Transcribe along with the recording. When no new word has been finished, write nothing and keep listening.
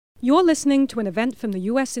You're listening to an event from the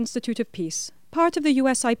U.S. Institute of Peace, part of the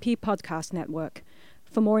USIP podcast network.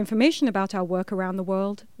 For more information about our work around the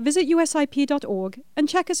world, visit usip.org and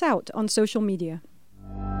check us out on social media.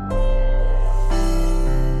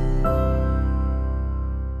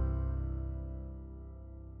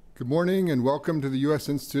 Good morning and welcome to the U.S.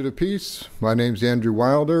 Institute of Peace. My name's Andrew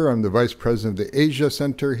Wilder. I'm the Vice President of the Asia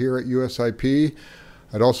Center here at USIP.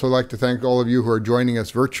 I'd also like to thank all of you who are joining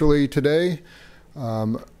us virtually today.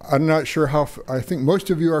 I'm not sure I think most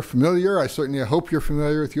of you are familiar. I certainly hope you're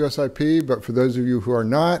familiar with USIP, but for those of you who are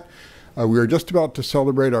not, we are just about to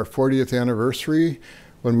celebrate our 40th anniversary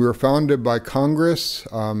when we were founded by Congress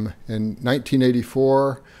in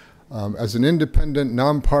 1984 as an independent,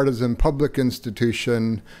 nonpartisan public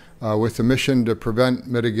institution with a mission to prevent,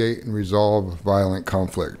 mitigate, and resolve violent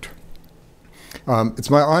conflict. It's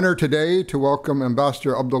my honor today to welcome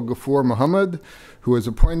Ambassador Abdul Ghafoor Mohammed, who was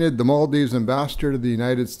appointed the Maldives ambassador to the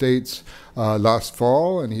United States last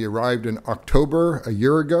fall, and he arrived in October a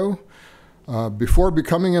year ago. Before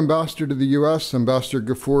becoming ambassador to the U.S., Ambassador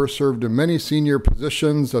Ghafoor served in many senior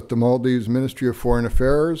positions at the Maldives Ministry of Foreign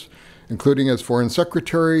Affairs, including as Foreign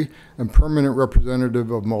Secretary and permanent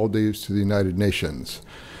representative of Maldives to the United Nations.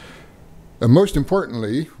 And most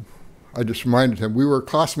importantly, I just reminded him, we were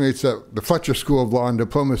classmates at the Fletcher School of Law and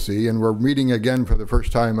Diplomacy, and we're meeting again for the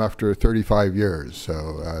first time after 35 years.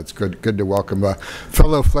 So it's good to welcome a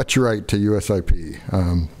fellow Fletcherite to USIP.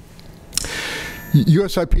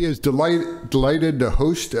 USIP is delighted to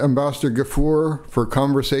host Ambassador Ghafoor for a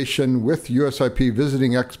conversation with USIP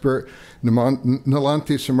visiting expert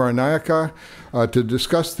Nalanthi Samaranayaka to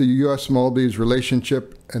discuss the U.S.-Maldives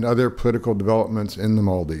relationship and other political developments in the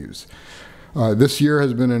Maldives. This year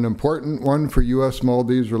has been an important one for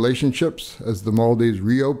U.S.-Maldives relationships as the Maldives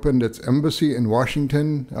reopened its embassy in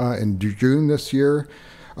Washington in June this year.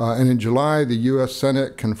 And in July, the U.S.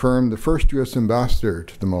 Senate confirmed the first U.S. ambassador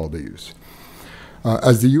to the Maldives.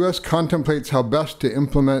 As the U.S. contemplates how best to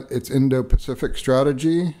implement its Indo-Pacific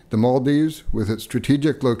strategy, the Maldives, with its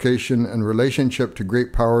strategic location and relationship to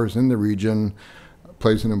great powers in the region,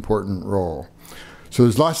 plays an important role. So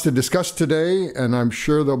there's lots to discuss today, and I'm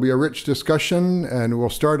sure there'll be a rich discussion, and we'll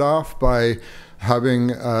start off by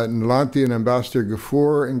having Nalanthi and Ambassador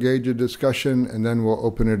Ghafoor engage a discussion, and then we'll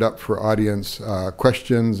open it up for audience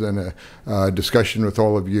questions and a discussion with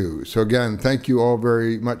all of you. So again, thank you all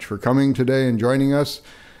very much for coming today and joining us.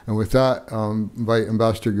 And with that, invite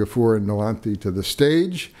Ambassador Ghafoor and Nalanthi to the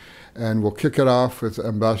stage, and we'll kick it off with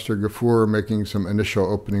Ambassador Ghafoor making some initial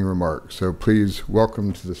opening remarks. So please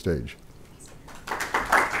welcome to the stage.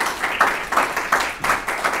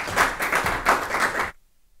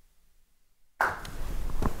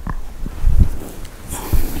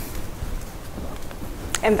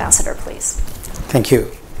 Ambassador, please. Thank you.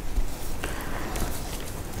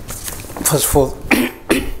 First of all,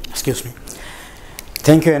 excuse me.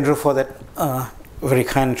 Thank you, Andrew, for that very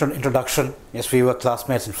kind introduction. Yes, we were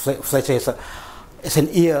classmates in Fletcher. It's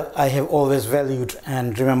an year I have always valued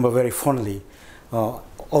and remember very fondly.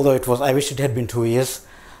 Although I wish it had been 2 years,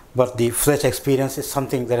 but the Fletcher experience is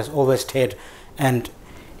something that has always stayed. And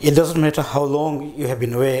it doesn't matter how long you have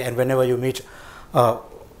been away, and whenever you meet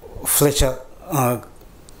Fletcher,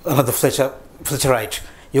 another Fletcherite,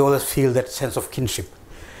 you always feel that sense of kinship.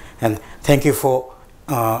 And thank you for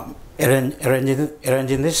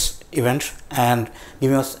arranging this event and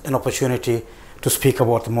giving us an opportunity to speak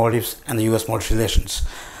about the Maldives and the U.S.-Maldives relations.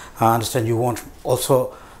 I understand you want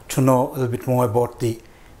also to know a little bit more about the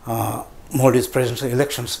Maldives presidential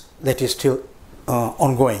elections that is still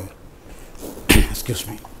ongoing. Excuse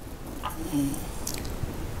me.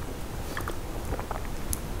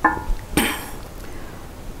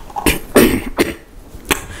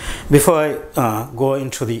 Before I go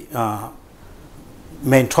into the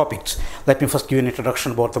main topics, let me first give you an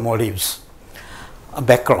introduction about the Maldives. A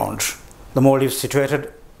background. The Maldives,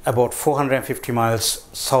 situated about 450 miles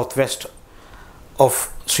southwest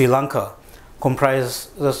of Sri Lanka,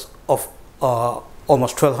 comprises of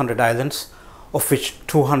almost 1,200 islands, of which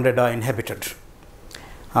 200 are inhabited.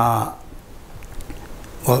 Well,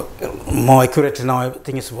 more accurately now, I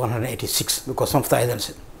think it's 186, because some of the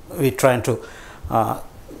islands we're trying to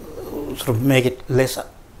sort of make it less.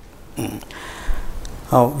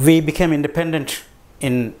 We became independent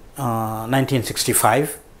in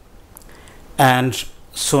 1965, and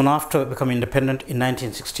soon after becoming independent in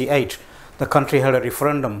 1968, the country held a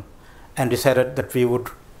referendum and decided that we would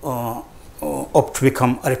opt to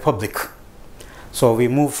become a republic. So we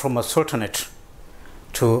moved from a sultanate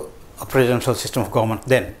to a presidential system of government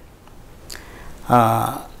then.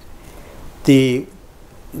 The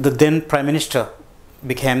then Prime Minister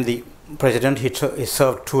became the president. He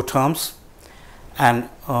served 2 terms and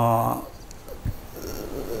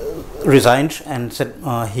resigned and said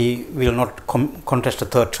he will not contest a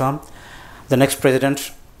 3rd term. The next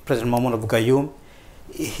president, President Mohamed Gayoom,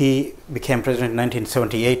 he became president in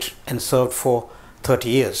 1978 and served for 30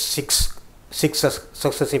 years, six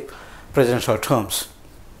successive presidential terms.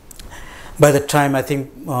 By that time, I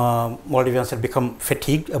think Maldivians had become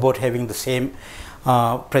fatigued about having the same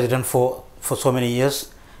president for so many years,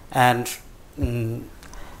 and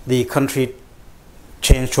the country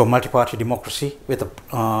changed to a multi-party democracy with a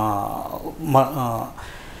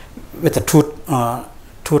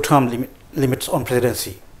two-term limits on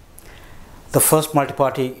presidency. The first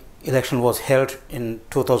multi-party election was held in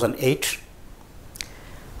 2008,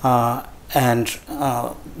 and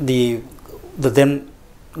the then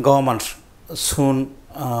government soon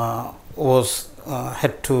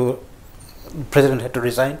president had to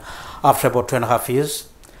resign after about 2.5 years.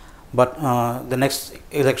 But the next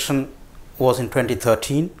election was in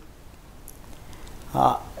 2013,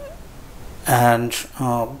 and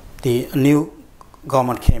the new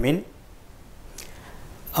government came in.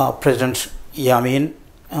 President Yamin,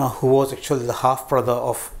 who was actually the half brother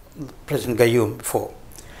of President Gayoom before.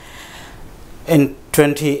 In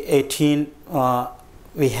 2018,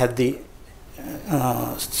 we had the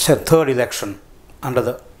 3rd election under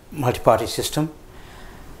the multi-party system.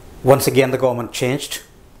 Once again, the government changed,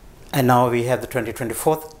 and now we have the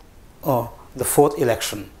 2024, the 4th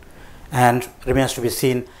election, and remains to be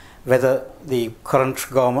seen whether the current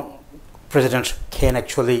government president can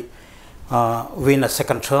actually win a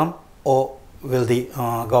 2nd term, or will the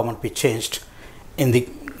government be changed in the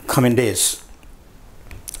coming days.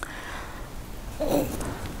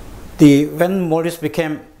 When Maldives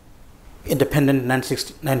became independent in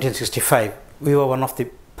 1965, we were one of the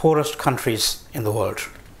poorest countries in the world.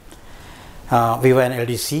 We were an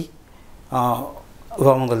LDC. We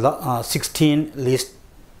were among the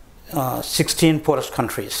 16 poorest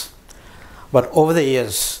countries. But over the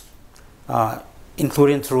years,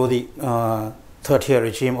 including through the 30-year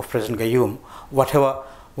regime of President Gayoom, whatever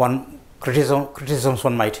criticisms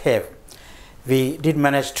one might have, we did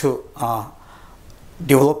manage to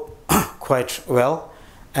develop quite well,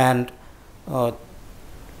 and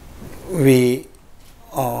we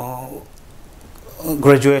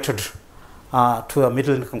graduated to a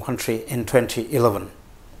middle-income country in 2011.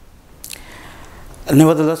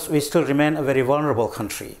 Nevertheless, we still remain a very vulnerable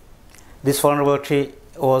country. This vulnerability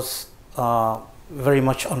was very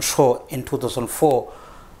much on show in 2004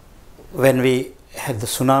 when we had the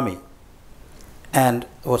tsunami, and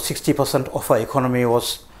about 60% of our economy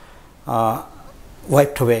was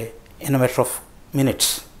wiped away in a matter of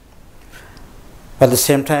minutes. At the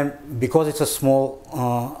same time, because it's a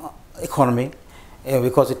small economy,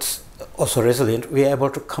 because it's also resilient, we are able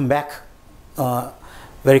to come back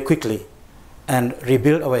very quickly and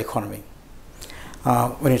rebuild our economy.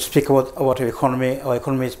 When you speak about our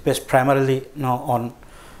economy is based primarily now on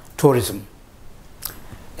tourism.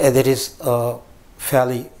 That is a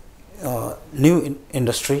fairly new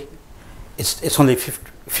industry. It's only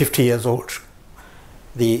 50 years old.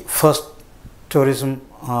 The first tourists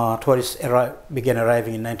began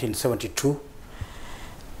arriving in 1972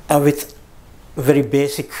 with very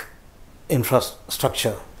basic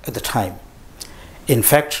infrastructure at the time. In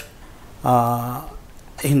fact,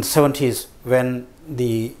 in the 70s, when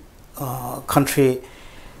the country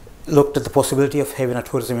looked at the possibility of having a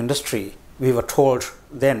tourism industry, we were told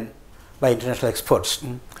then by international experts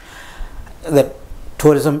that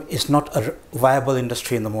tourism is not a viable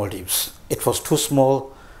industry in the Maldives. It was too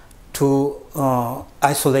small, too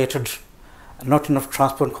isolated, not enough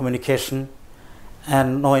transport communication,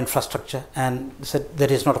 and no infrastructure, and said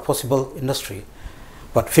that is not a possible industry.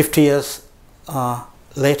 But 50 years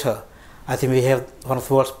later, I think we have one of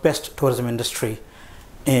the world's best tourism industry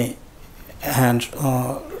and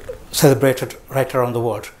celebrated right around the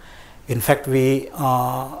world. In fact, we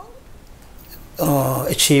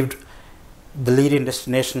achieved the leading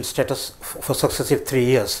destination status for successive 3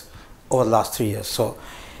 years over the last 3 years. So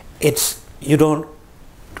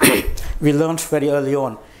we learned very early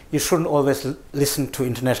on, you shouldn't always listen to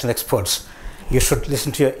international experts. You should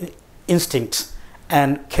listen to your instincts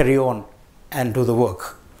and carry on and do the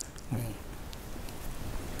work.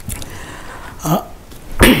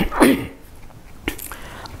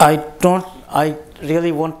 I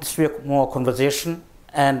really want this to be a more conversation,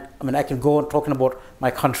 and I can go on talking about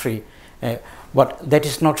my country, but that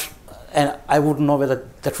is not, and I wouldn't know whether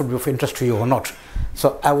that would be of interest to you or not.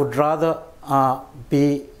 So I would rather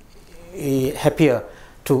be happier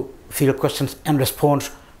to field questions and respond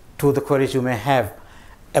to the queries you may have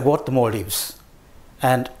about the Maldives.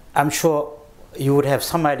 And I'm sure you would have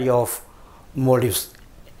some idea of Maldives,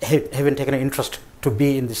 having taken an interest to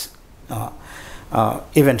be in this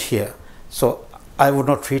event here. So I would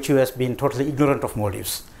not treat you as being totally ignorant of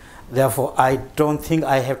Maldives. Therefore, I don't think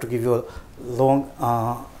I have to give you a long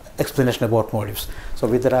explanation about Maldives. So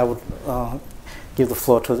with that, I would give the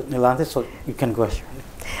floor to Nilanthi, so you can go ahead.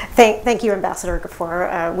 Thank you, Ambassador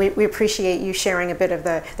Ghafoor. We appreciate you sharing a bit of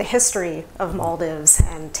the history of Maldives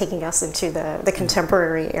and taking us into the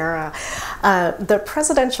contemporary era. The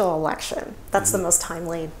presidential election, that's the most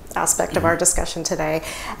timely aspect of our discussion today.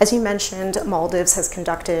 As you mentioned, Maldives has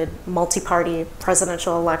conducted multi-party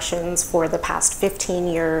presidential elections for the past 15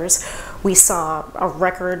 years. We saw a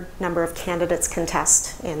record number of candidates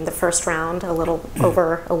contest in the first round a little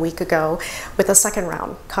over a week ago, with a second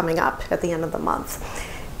round coming up at the end of the month.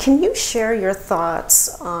 Can you share your thoughts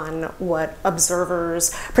on what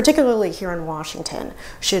observers, particularly here in Washington,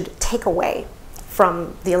 should take away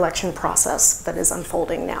from the election process that is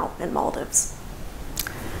unfolding now in Maldives?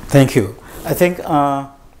 Thank you. I think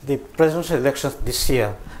the presidential elections this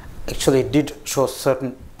year actually did show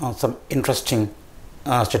some interesting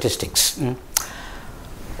statistics.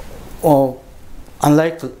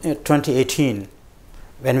 Unlike 2018,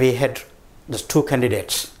 when we had just 2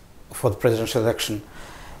 candidates for the presidential election,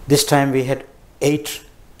 this time we had 8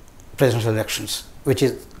 presidential elections, which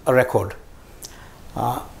is a record.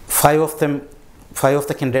 5 of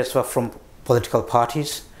the candidates were from political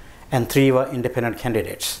parties, and 3 were independent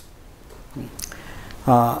candidates.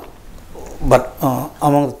 But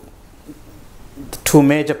among the 2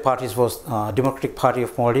 major parties was Democratic Party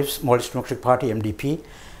of Maldives, Maldives Democratic Party (MDP),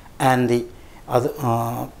 and the other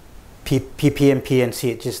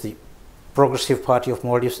PPM-PNC, which is the Progressive Party of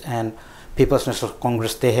Maldives, and People's National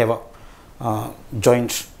Congress. They have a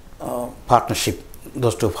joint partnership,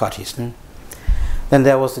 those 2 parties. Then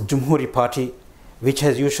there was the Jumhuri Party, which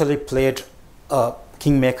has usually played a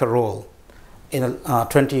kingmaker role in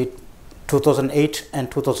 2008 and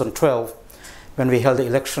 2012, when we held the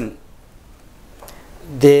election.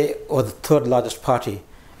 They were the 3rd largest party,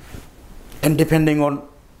 and depending on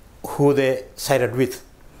who they sided with,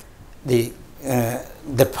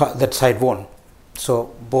 that side won.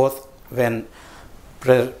 So both when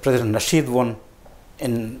President Nasheed won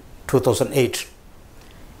in 2008,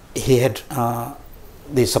 he had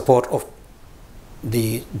the support of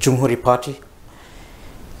the Jumhuri Party,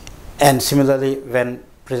 and similarly when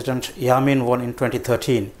President Yamin won in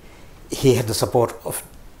 2013, he had the support of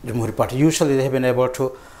Jumhuri Party. Usually they have been able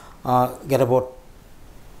to get about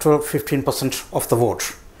 12-15% of the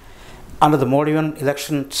vote. Under the Maldivian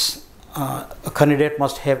elections, a candidate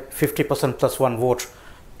must have 50% plus 1 vote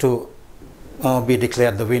to be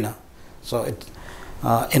declared the winner. So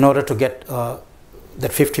in order to get that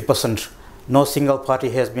 50%, no single party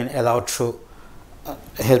has been allowed to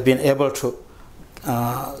has been able to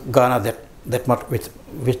garner that much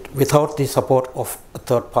without the support of a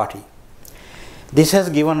 3rd party. This has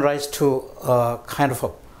given rise to kind of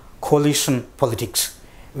a coalition politics,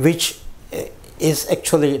 which is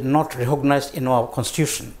actually not recognized in our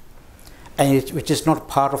constitution, and which is not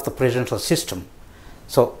part of the presidential system.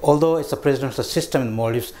 So although it's a presidential system in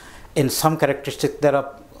Maldives, in some characteristics there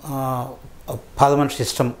are parliament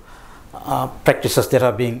system practices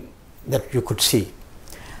that you could see.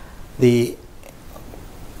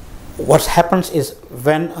 What happens is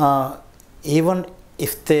when even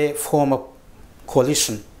if they form a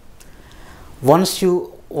coalition, once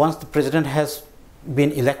the president has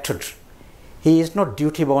been elected, he is not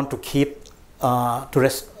duty bound to keep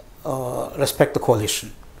respect the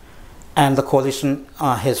coalition, and the coalition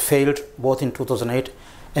has failed both in 2008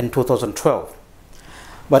 and 2012.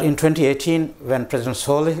 But in 2018, when President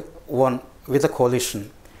Solih won with the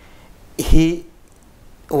coalition, he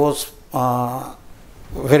was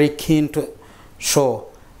very keen to show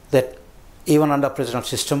that even under presidential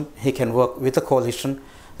system, he can work with the coalition,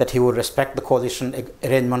 that he would respect the coalition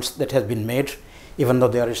arrangements that has been made, even though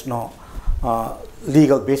there is no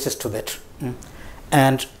legal basis to that.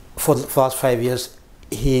 And for the past 5 years,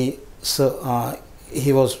 he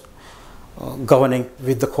was governing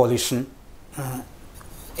with the coalition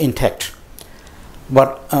intact.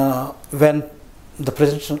 But when the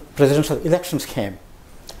presidential elections came,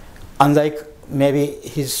 unlike maybe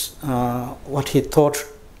what he thought,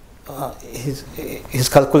 his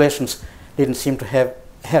calculations didn't seem to have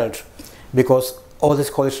held, because all his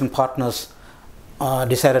coalition partners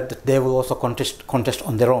decided that they will also contest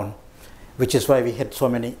on their own, which is why we had so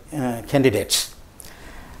many candidates.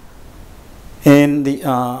 At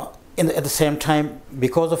the same time,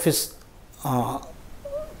 because of his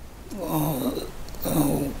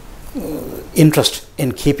interest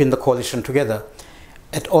in keeping the coalition together,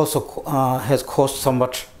 it also has caused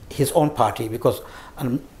somewhat his own party, because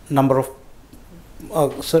a number of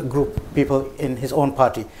group people in his own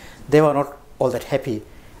party, they were not all that happy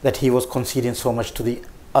that he was conceding so much to the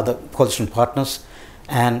other coalition partners,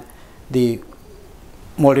 and the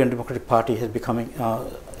Maldivian Democratic Party has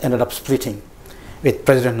ended up splitting, with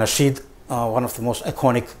President Nasheed, one of the most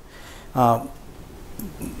iconic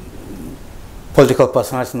political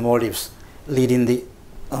personalities in the Maldives, leading the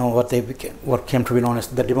what came to be known as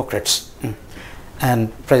the Democrats,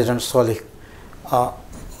 and President Solih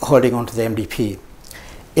holding on to the MDP.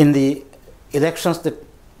 In the elections that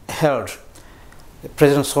held,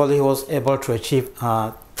 President Solih was able to achieve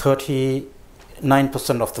 39%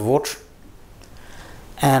 of the vote,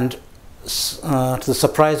 and to the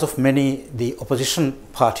surprise of many, the opposition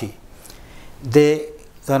party, they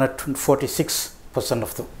garnered 46%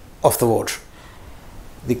 of the vote.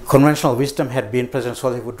 The conventional wisdom had been President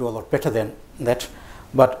Solih would do a lot better than that,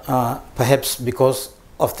 but perhaps because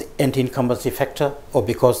of the anti-incumbency factor, or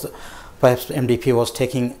because perhaps the MDP was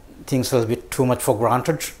taking things a little bit too much for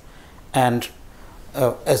granted, and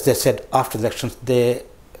as they said after the elections, they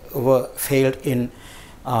were failed in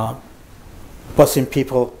busing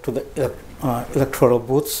people to the electoral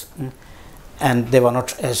booths, and they were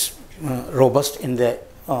not as robust in their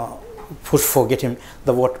push for getting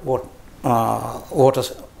the voters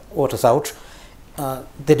out.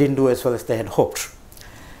 They didn't do as well as they had hoped.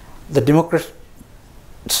 The Democrats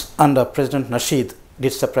under President Nasheed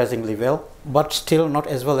did surprisingly well, but still not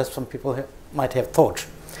as well as some people might have thought,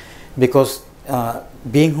 because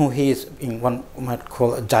being who he is, being one might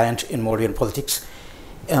call a giant in Maldivian politics,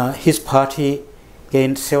 his party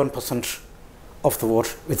gained 7% of the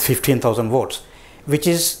vote with 15,000 votes, which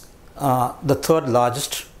is the third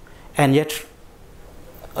largest, and yet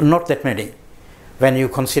not that many when you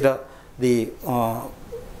consider the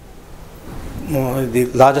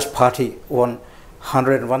largest party won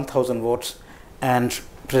 101,000 votes and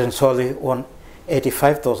President Solih won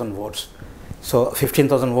 85,000 votes. So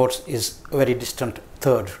 15,000 votes is a very distant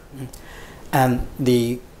third. And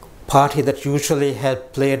the party that usually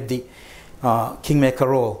had played the kingmaker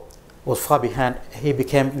role was far behind. He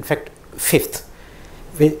became, in fact, fifth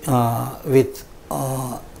with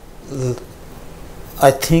I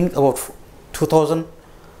think about 2,000,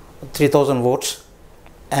 3,000 votes,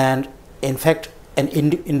 and in fact an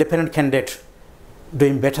independent candidate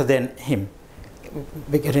doing better than him,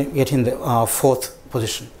 getting the fourth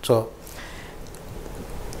position. So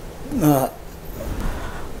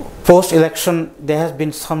post-election there has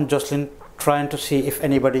been some jostling, trying to see if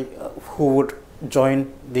anybody who would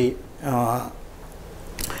join the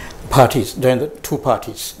parties, join the two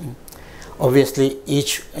parties. Obviously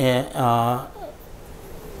each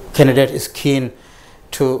candidate is keen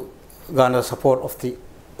to garner support of the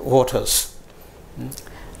voters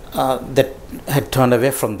that had turned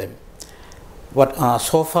away from them. But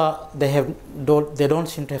so far they don't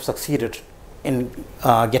seem to have succeeded in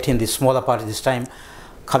getting the smaller party this time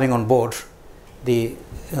coming on board. The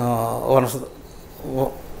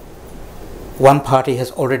one party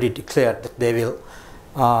has already declared that they will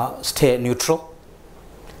stay neutral.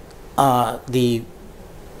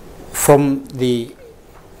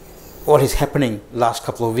 What is happening last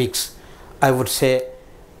couple of weeks, I would say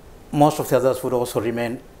most of the others would also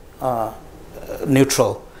remain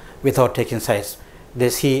neutral without taking sides. They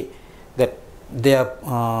see that their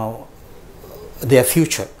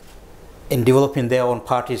future in developing their own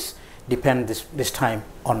parties depend this time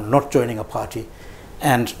on not joining a party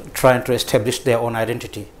and trying to establish their own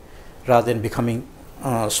identity rather than becoming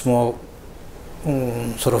a small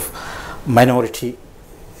sort of minority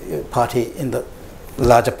party in the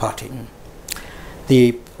larger party.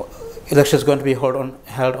 The election is going to be held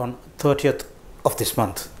on 30th of this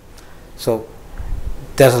month. So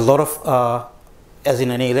there's a lot of, as in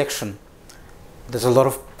any election, there's a lot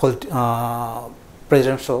of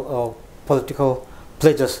presidential or political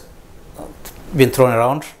pledges being thrown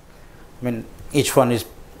around. I mean, each one is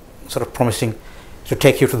sort of promising to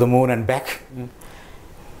take you to the moon and back.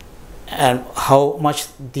 And how much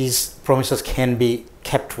these promises can be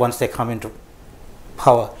kept once they come into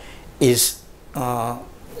power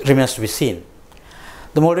remains to be seen.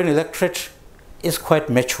 The Maldivian electorate is quite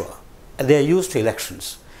mature. They are used to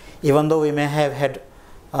elections. Even though we may have had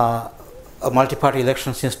a multi-party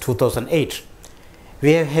election since 2008,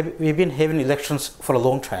 we've been having elections for a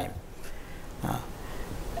long time.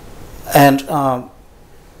 And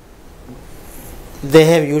they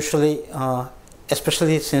have usually,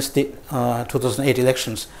 especially since the 2008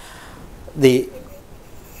 elections, the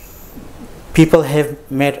people have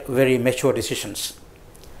made very mature decisions,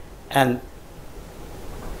 and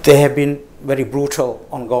they have been very brutal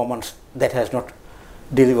on governments that has not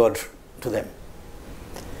delivered to them.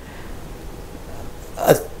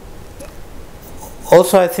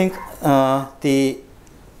 Also, I think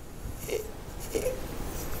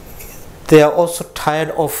they are also tired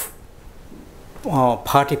of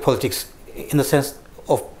party politics, in the sense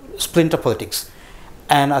of splinter politics,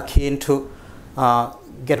 and are keen to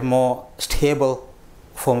get a more stable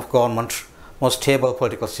form of government, more stable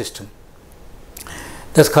political system.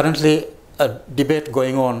 There's currently a debate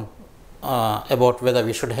going on about whether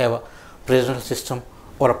we should have a presidential system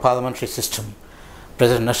or a parliamentary system.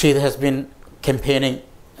 President Nasheed has been campaigning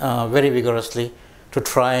very vigorously to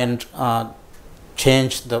try and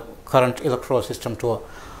change the current electoral system to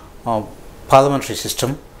a parliamentary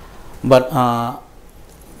system, but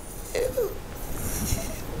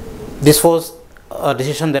this was a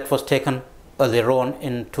decision that was taken earlier on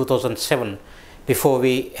in 2007, before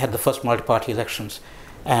we had the first multi-party elections,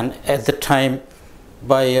 and at the time,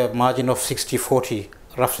 by a margin of 60-40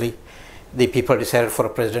 roughly, the people decided for a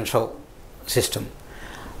presidential system.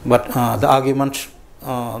 But the argument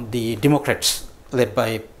the Democrats, led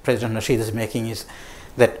by President Nasheed, is making is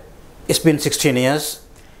that it's been 16 years,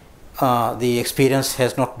 the experience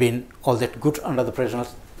has not been all that good under the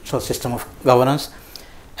presidential system of governance,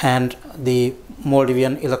 and the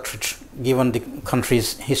Maldivian electorate, given the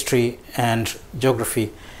country's history and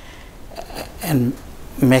geography and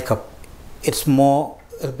makeup, it'll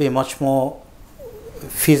be much more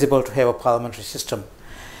feasible to have a parliamentary system.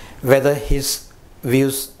 Whether his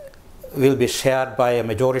views will be shared by a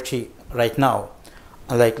majority right now,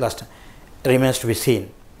 unlike last time, remains to be seen.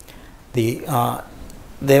 They've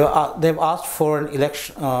asked for an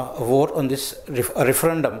election, a vote on this, a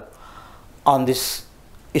referendum on this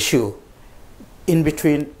issue in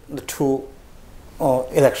between the two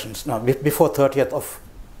elections, now before 30th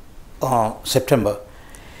of September,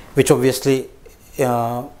 which obviously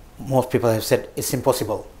most people have said it's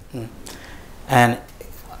impossible. And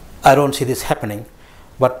I don't see this happening,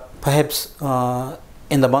 but perhaps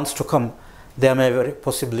in the months to come, there may very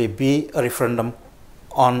possibly be a referendum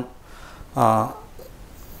on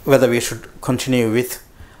whether we should continue with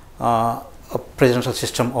a presidential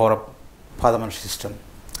system or a parliamentary system.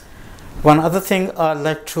 One other thing I'd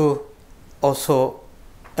like to also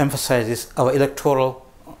emphasize is our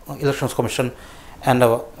Elections Commission and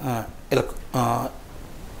our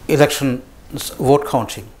elections vote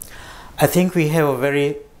counting. I think we have a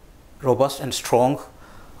very robust and strong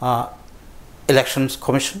Elections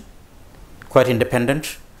Commission, quite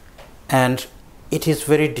independent, and it is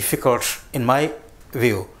very difficult, in my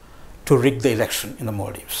view, to rig the election in the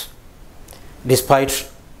Maldives, despite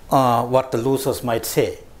what the losers might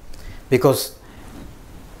say, because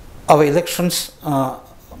our elections, the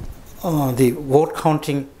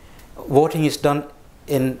voting is done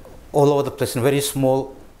in all over the place in very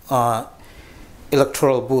small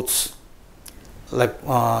electoral booths. Like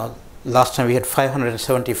last time we had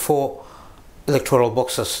 574 electoral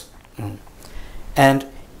boxes, and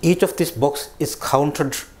each of these boxes is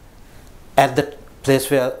counted at the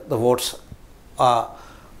place where the votes are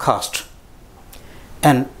cast,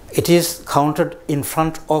 and it is counted in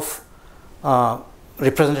front of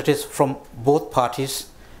representatives from both parties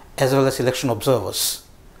as well as election observers,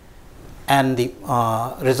 and the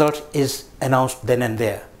result is announced then and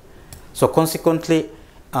there. So consequently,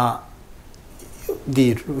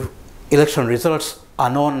 the election results are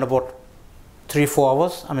known in about 3-4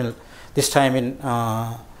 hours. I mean, this time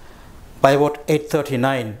by about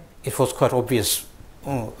 8:39, it was quite obvious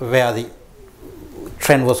where the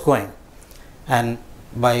trend was going, and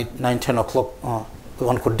by 9-10 o'clock,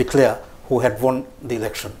 one could declare who had won the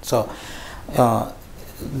election. So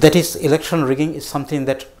that is, election rigging is something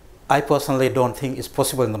that I personally don't think is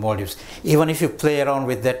possible in the Maldives. Even if you play around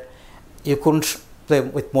with that, you couldn't play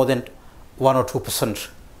with more than 1 or 2%.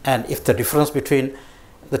 And if the difference between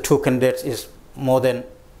the two candidates is more than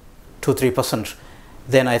 2-3%,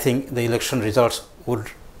 then I think the election results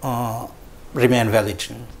would remain valid.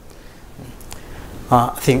 I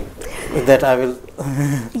think with that I will.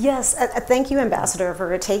 Yes, thank you, Ambassador,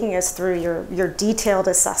 for taking us through your detailed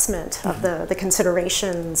assessment of the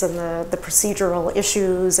considerations and the procedural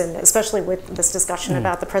issues, and especially with this discussion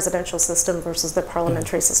about the presidential system versus the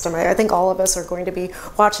parliamentary system. I think all of us are going to be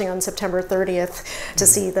watching on September 30th to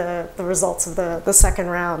see the results of the second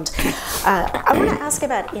round. I want to ask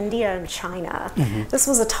about India and China. This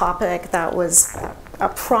was a topic that was a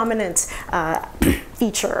prominent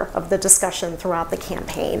feature of the discussion throughout the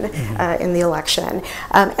campaign in the election.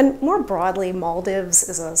 And more broadly, Maldives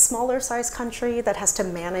is a smaller sized country that has to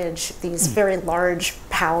manage these very large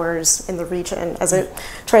powers in the region as it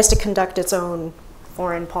tries to conduct its own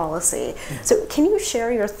foreign policy. So can you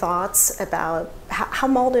share your thoughts about how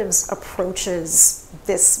Maldives approaches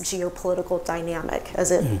this geopolitical dynamic as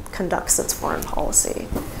it conducts its foreign policy?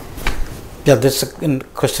 Yeah, this is a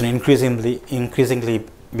question increasingly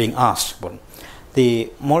being asked. But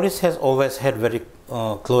the Maldives has always had very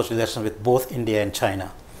close relations with both India and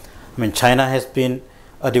China. I mean, China has been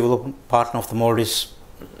a development partner of the Maldives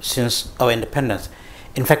since our independence.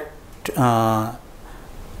 In fact,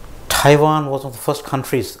 Taiwan was one of the first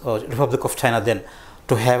countries, Republic of China then,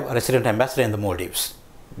 to have a resident ambassador in the Maldives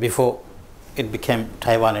before it became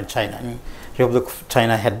Taiwan and China. I mean, Republic of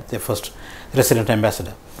China had their first resident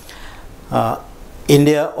ambassador.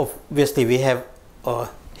 India, obviously, we have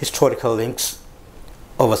historical links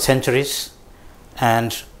over centuries,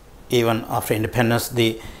 and even after independence,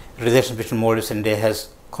 the relations between Maldives and India has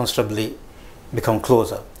constantly become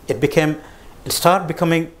closer. It started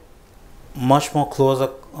becoming much more closer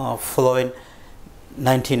following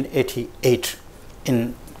 1988.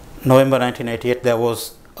 In November 1988, there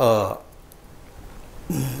was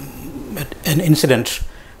an incident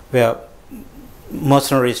where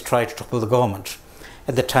mercenaries tried to topple the government.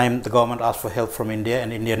 At the time, the government asked for help from India,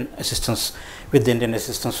 and Indian assistance. With the Indian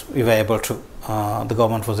assistance, we were able to. The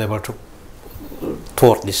government was able to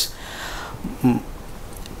thwart this.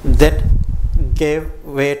 That gave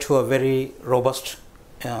way to a very robust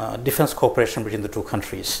defense cooperation between the two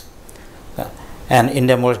countries, and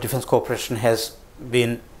India-Maldives defense cooperation has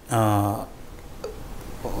been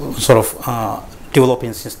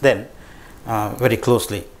developing since then very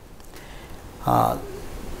closely.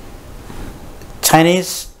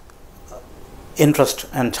 Chinese interest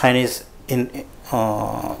and Chinese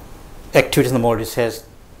activity in the Maldives has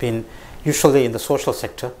been usually in the social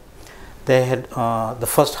sector. They had the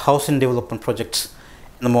first housing development projects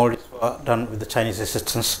in the Maldives were done with the Chinese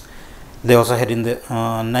assistance. They also had in the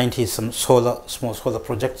 90s some small solar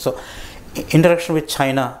projects. So interaction with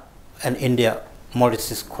China and India,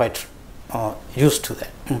 Maldives is quite used to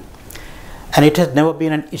that. And it has never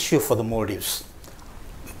been an issue for the Maldives,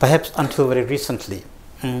 perhaps until very recently,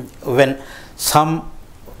 when some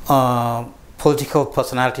political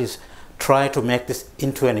personalities try to make this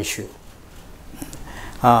into an issue.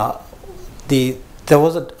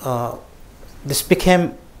 This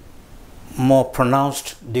became more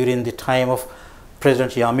pronounced during the time of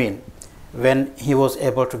President Yamin, when he was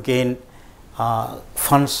able to gain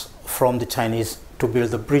funds from the Chinese to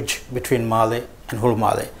build the bridge between Malé and Hul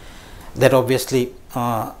Malé. That obviously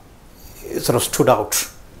sort of stood out.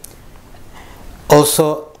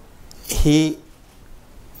 Also, he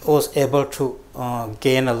was able to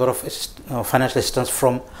gain a lot of financial assistance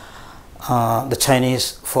from the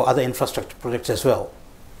Chinese for other infrastructure projects as well.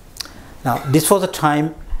 Now, this was a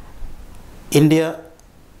time India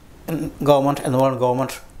government and the world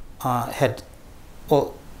government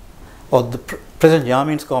President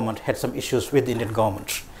Yamin's government had some issues with the Indian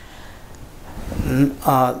government,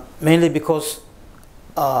 mainly because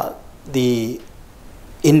the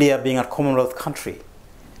India being a Commonwealth country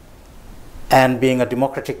and being a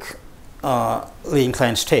democratically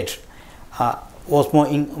inclined state was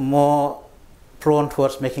more prone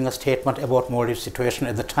towards making a statement about Maldives' situation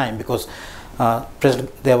at the time, because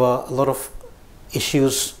there were a lot of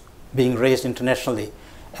issues being raised internationally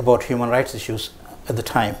about human rights issues at the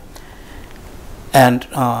time, and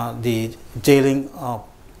the jailing,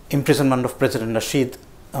 imprisonment of President Nasheed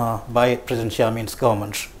by President Yamin's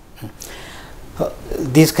government.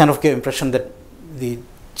 These kind of gave impression that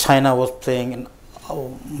China was playing a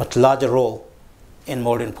much larger role in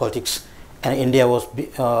Maldivian politics, and India was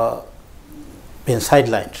being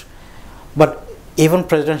sidelined. But even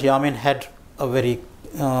President Yamin had a very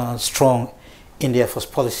strong India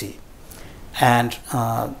first policy, and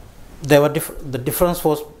the difference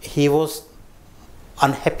was he was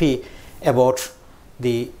unhappy about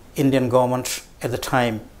the Indian government at the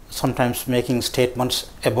time sometimes making statements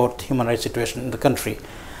about the human rights situation in the country.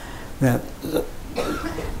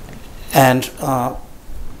 And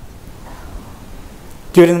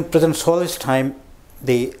during President Solih's time,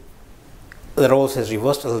 the roles has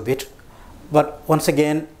reversed a little bit, but once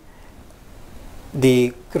again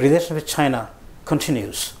the relation with China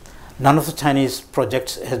continues. None of the Chinese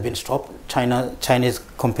projects has been stopped. Chinese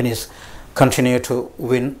companies continue to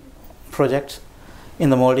win projects in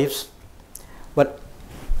the Maldives, but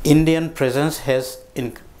Indian presence has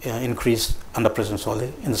increased under President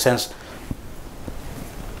Solih, in the sense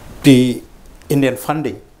the Indian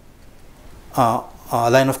funding, a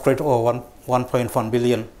line of credit over 1.1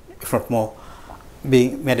 billion, if not more,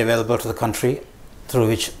 being made available to the country, through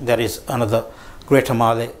which there is another Greater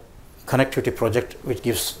Malé connectivity project which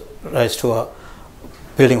gives rise to a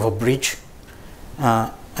building of a bridge,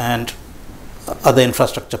 and other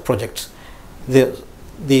infrastructure projects.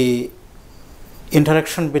 The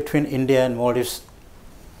interaction between India and Maldives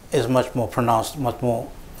is much more pronounced, much more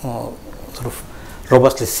sort of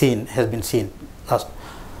robustly has been seen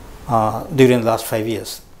during the last 5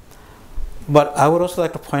 years. But I would also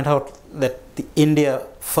like to point out that the India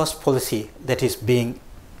first policy that is being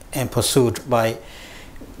pursued by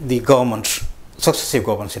the government, successive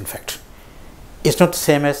governments in fact, is not the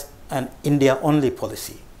same as an India only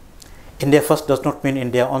policy. India first does not mean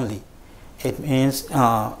India only. It means,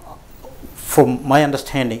 from my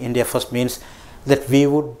understanding, India first means that we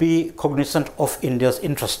would be cognizant of India's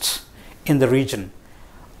interests in the region,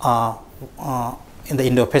 in the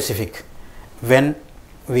Indo-Pacific, when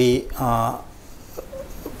we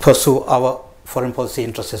pursue our foreign policy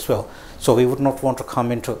interests as well. So we would not want to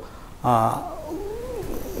come into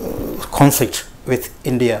conflict with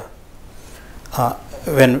India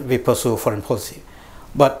when we pursue foreign policy.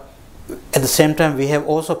 But at the same time, we have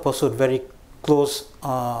also pursued very close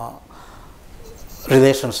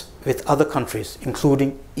relations with other countries,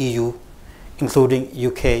 including EU, including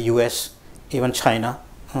UK, US, even China.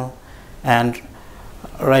 And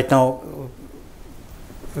right now,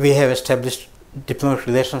 we have established diplomatic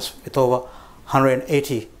relations with over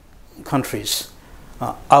 180 countries.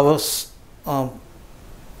 Our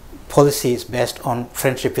policy is based on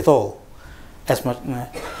friendship with all. As much,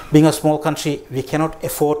 being a small country, we cannot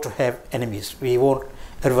afford to have enemies. We want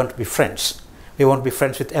everyone to be friends. We want to be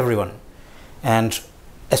friends with everyone, and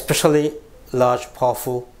especially large,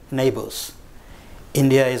 powerful neighbors.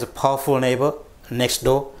 India is a powerful neighbor next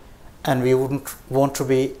door, and we wouldn't want to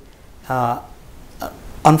be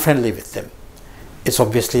unfriendly with them. It's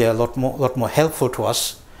obviously a lot more helpful to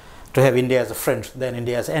us to have India as a friend than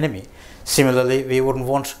India as an enemy. Similarly, we wouldn't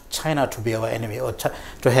want China to be our enemy or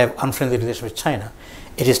to have unfriendly relations with China.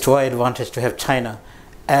 It is to our advantage to have China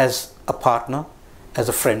as a partner, as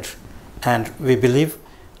a friend, and we believe,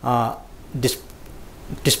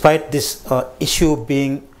 despite this issue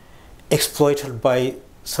being exploited by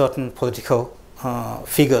certain political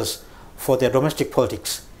figures for their domestic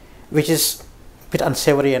politics, which is a bit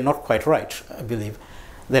unsavory and not quite right, I believe,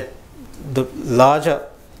 that the larger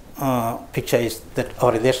picture is that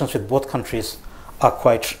our relations with both countries are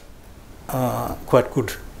quite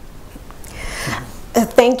good.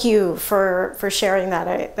 Thank you for sharing that.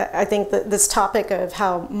 I think that this topic of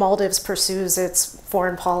how Maldives pursues its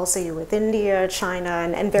foreign policy with India, China,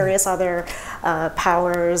 and various other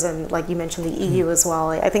powers, and like you mentioned, the EU as well.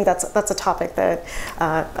 I think that's a topic that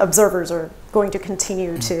observers are going to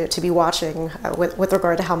continue to be watching with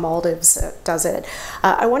regard to how Maldives does it.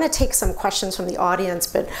 I want to take some questions from the audience,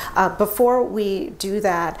 but before we do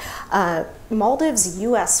that,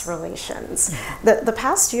 Maldives-U.S. relations. The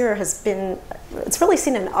past year has been, it's really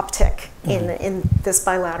seen an uptick in this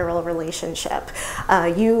bilateral relationship.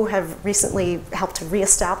 You have recently helped to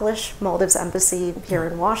reestablish Maldives Embassy here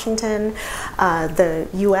in Washington. The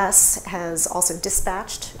U.S. has also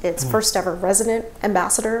dispatched its first ever resident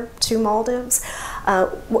ambassador to Maldives.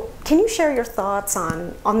 Can you share your thoughts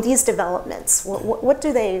on these developments? What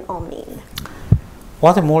do they all mean?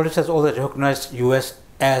 Well, the Maldives has always recognized U.S.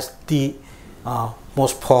 as the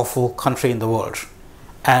most powerful country in the world,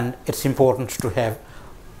 and it's important to have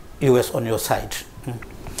U.S. on your side.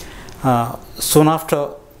 Soon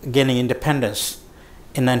after gaining independence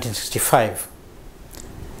in 1965,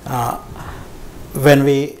 when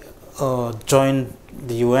we joined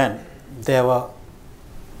the UN, there were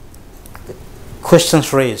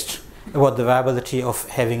questions raised about the viability of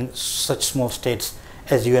having such small states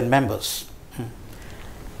as UN members.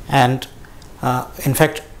 And in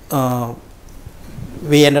fact,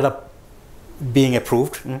 we ended up being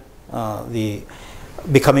approved,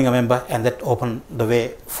 becoming a member, and that opened the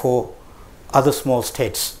way for other small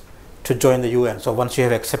states to join the UN. So once you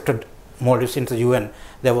have accepted Maldives into the UN,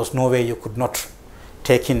 there was no way you could not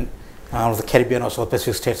take in the Caribbean or South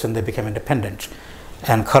Pacific states when they became independent.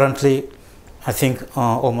 And currently, I think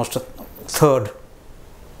almost a third,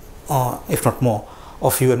 if not more,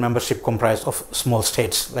 of UN membership comprised of small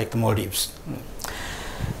states like the Maldives.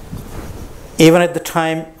 Even at the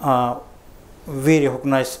time, we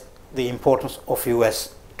recognized the importance of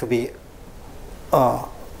US to be a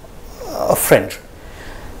friend.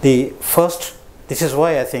 This is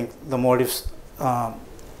why I think the Maldives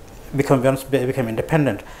once they became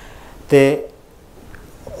independent, they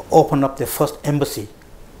opened up their first embassy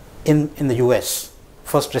in the US,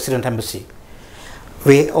 first resident embassy.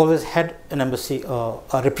 We always had an embassy, a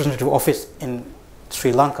representative office in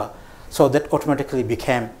Sri Lanka, so that automatically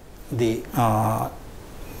became the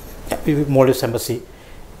Maldives embassy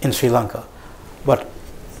in Sri Lanka. But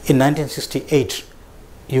in 1968,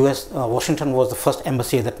 Washington was the first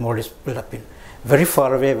embassy that Maldives built up in. Very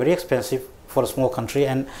far away, very expensive for a small country,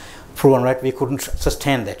 and proven right we couldn't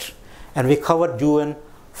sustain that. And we covered UN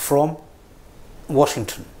from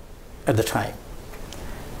Washington at the time.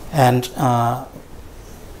 And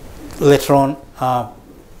later on,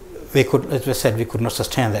 we could, as we said, we could not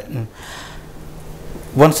sustain that. And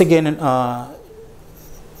once again, in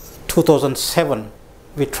 2007,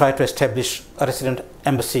 we tried to establish a resident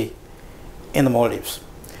embassy in the Maldives.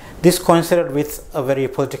 This coincided with a very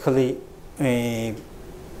politically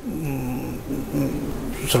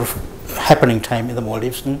sort of happening time in the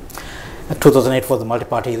Maldives. 2008 was the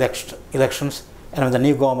multi-party elections, and when the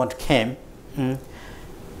new government came,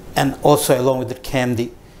 and also along with it came the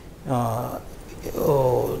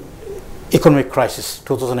economic crisis,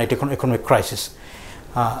 2008 economic crisis.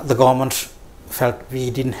 The government felt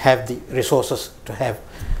we didn't have the resources to have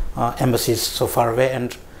embassies so far away,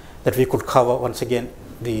 and that we could cover once again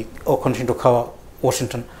or continue to cover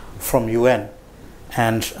Washington from UN.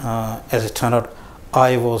 And as it turned out,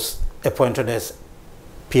 I was appointed as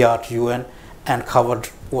PR to UN and covered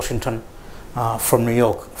Washington from New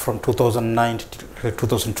York from 2009 to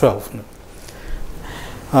 2012.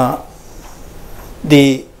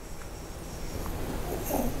 The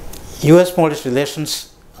US-Maldives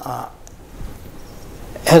relations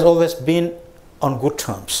has always been on good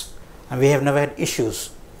terms, and we have never had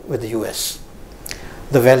issues with the US.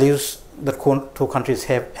 The values that two countries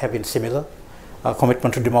have been similar: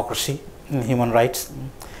 commitment to democracy, human rights,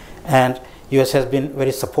 and US has been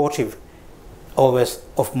very supportive always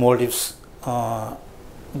of Maldives'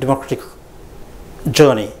 democratic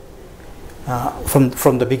journey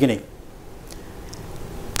from the beginning.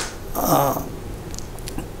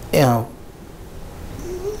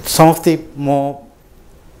 Some of the more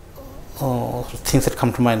things that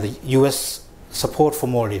come to mind: the US support for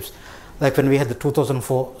Maldives, like when we had the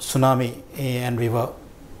 2004 tsunami and we were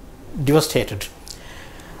devastated,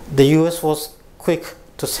 the US was quick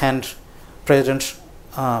to send Presidents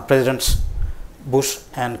Bush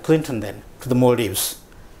and Clinton then to the Maldives,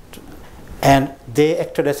 and they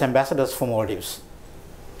acted as ambassadors for Maldives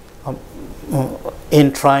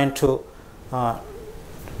in trying to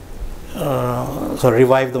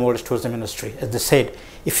revive the Maldives tourism industry. As they said,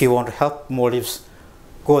 if you want to help Maldives,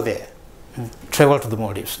 go there, travel to the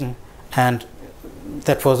Maldives, and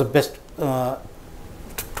that was the best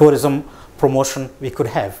tourism promotion we could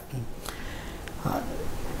have.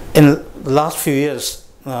 In the last few years,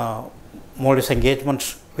 Maldives'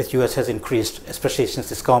 engagement with US has increased, especially since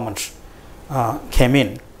this government came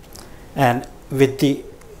in, and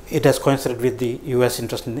it has coincided with the US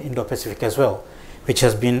interest in the Indo-Pacific as well, which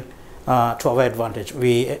has been to our advantage.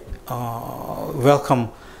 We welcome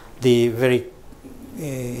the very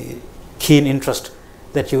keen interest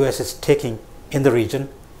that US is taking in the region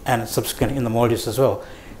and subsequently in the Maldives as well.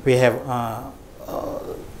 We have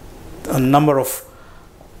a number of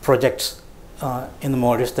projects in the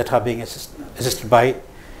Maldives that are being assisted by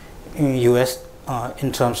US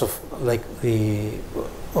in terms of like the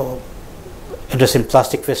addressing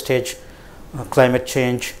plastic wastage, climate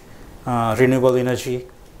change, renewable energy,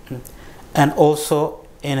 and also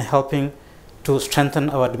in helping to strengthen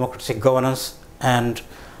our democratic governance and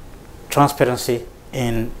transparency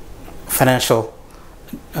in financial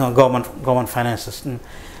government finances. And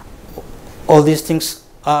all these things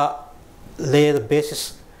lay the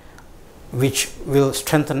basis which will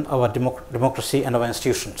strengthen our democracy and our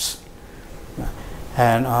institutions.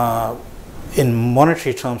 And in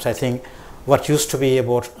monetary terms, I think what used to be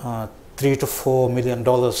about $3 to $4 million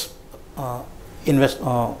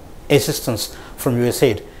assistance from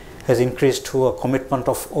USAID has increased to a commitment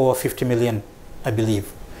of over 50 million, I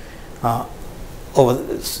believe,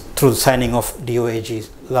 through the signing of DOAG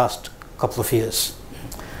last couple of years.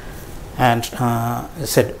 And as I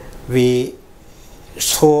said, we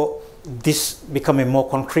saw this becoming more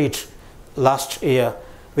concrete last year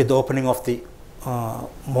with the opening of the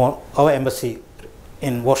our embassy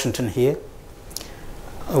in Washington here.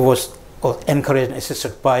 Was encouraged and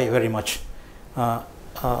assisted by very much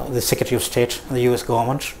the Secretary of State and the US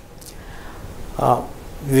government.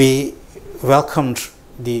 We welcomed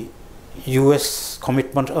the US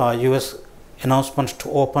commitment, US announcement to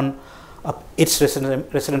open up its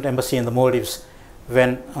resident embassy in the Maldives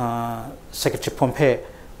when Secretary Pompeo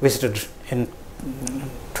visited in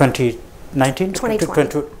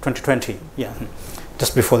 2020, yeah,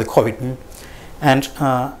 just before the COVID. And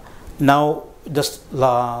now, just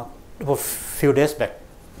a few days back,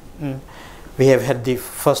 we have had the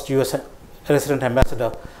first US resident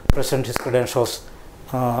ambassador present his credentials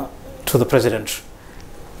to the president.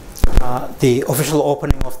 The official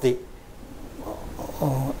opening of the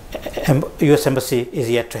US Embassy is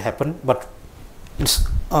yet to happen, but it's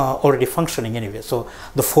already functioning anyway. So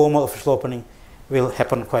the formal official opening will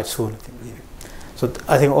happen quite soon. So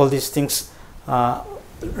I think all these things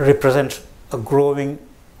represent a growing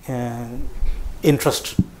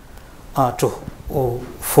interest to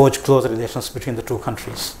forge closer relations between the two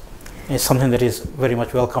countries. It's something that is very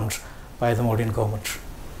much welcomed by the Maldivian government.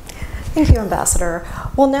 Thank you, Ambassador.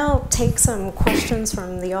 We'll now take some questions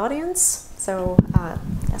from the audience. So,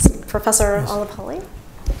 yes, Professor Olapalli.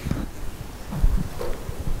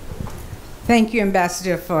 Thank you,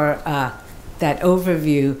 Ambassador, for that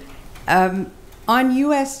overview. On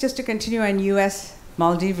U.S., just to continue on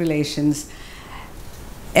U.S.-Maldives relations,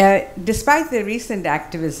 despite the recent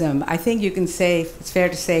activism, I think you can say, it's fair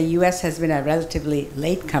to say, U.S. has been a relatively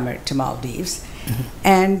latecomer to Maldives. Mm-hmm.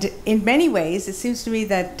 And in many ways, it seems to me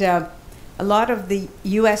that a lot of the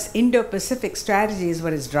U.S. Indo-Pacific strategy is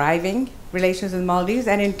what is driving relations with Maldives,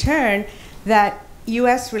 and in turn, that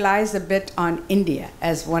U.S. relies a bit on India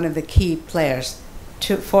as one of the key players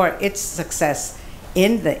for its success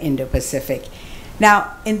in the Indo-Pacific.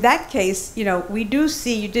 Now, in that case, we do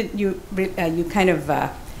see, you kind of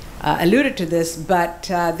alluded to this, but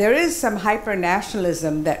there is some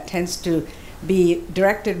hyper-nationalism that tends to be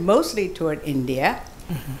directed mostly toward India,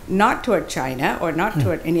 mm-hmm. not toward China or not mm-hmm.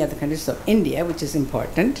 toward any other country, so India, which is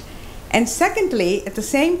important. And secondly, at the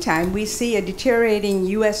same time, we see a deteriorating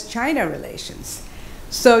U.S.-China relations.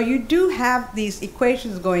 So you do have these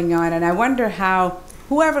equations going on, and I wonder how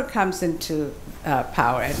whoever comes into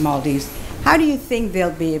power at Maldives, how do you think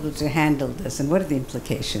they'll be able to handle this, and what are the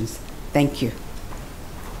implications? Thank you.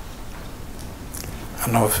 I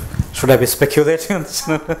don't know, should I be speculating on this?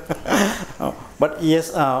 But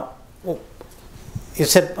yes, you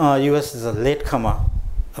said U.S. is a latecomer.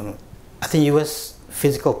 I think U.S.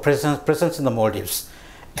 physical presence in the Maldives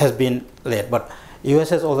has been late, but U.S.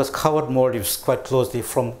 has always covered Maldives quite closely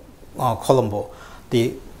from Colombo.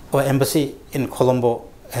 Our embassy in Colombo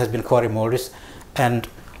has been covering Maldives, and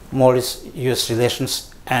Maldives-U.S.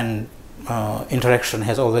 relations and interaction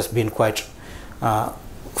has always been quite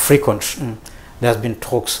frequent. There has been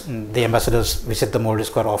talks. The ambassadors visit the Maldives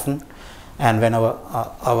quite often, and when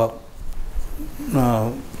our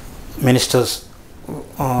ministers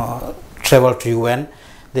travel to UN,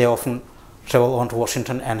 they often travel on to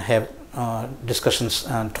Washington and have discussions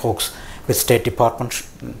and talks with State Department.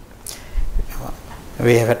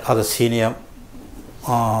 We have had other senior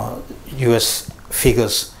US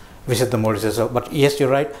figures visit the Maldives as well. But yes, you're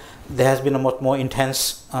right, there has been a much more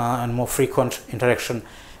intense and more frequent interaction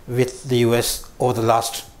with the US over the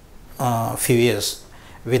last few years,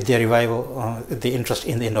 with the revival, the interest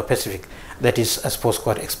in the Indo-Pacific. That is, I suppose,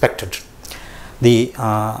 quite expected. The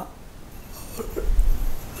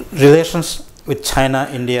relations with China,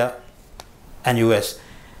 India, and US,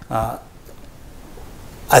 I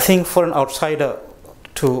think for an outsider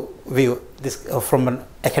to view this from an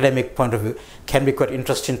academic point of view can be quite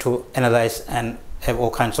interesting to analyze and have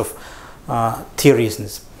all kinds of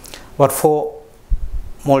theories. But for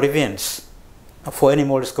Maldivians, for any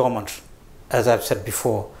Maldives government, as I've said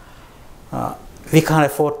before, we can't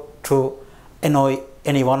afford to annoy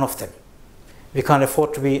any one of them. We can't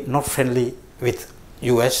afford to be not friendly with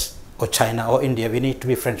US or China or India. We need to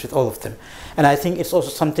be friends with all of them. And I think it's also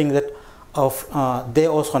something that they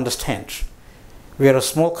also understand. We are a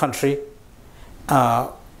small country,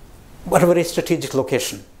 but a very strategic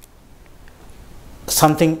location.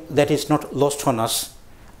 Something that is not lost on us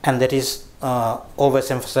and that is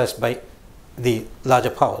always emphasized by the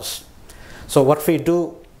larger powers. So what we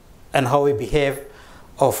do and how we behave,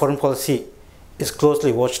 our foreign policy is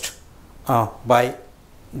closely watched by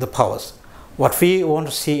the powers. What we want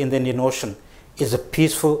to see in the Indian Ocean is a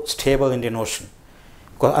peaceful, stable Indian Ocean.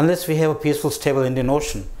 Because unless we have a peaceful, stable Indian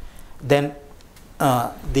Ocean, then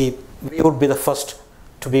we would be the first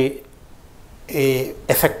to be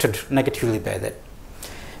affected negatively by that.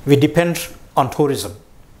 We depend on tourism,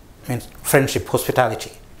 means friendship,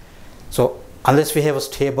 hospitality. So unless we have a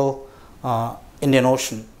stable Indian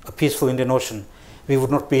Ocean, a peaceful Indian Ocean, we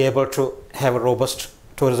would not be able to have a robust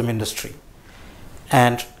tourism industry.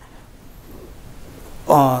 And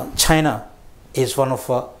China is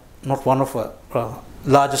not one of our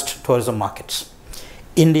largest tourism markets.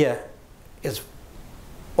 India is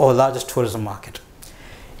our largest tourism market.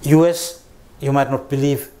 US, you might not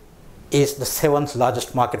believe, is the 7th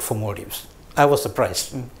largest market for Maldives. I was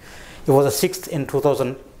surprised. It was the 6th in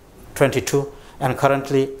 2022 and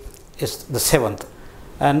currently is the 7th.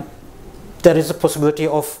 And there is a possibility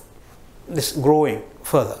of this growing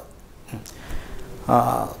further.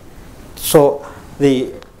 So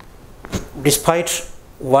despite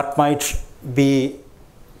what might be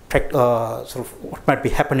sort of what might be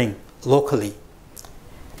happening locally,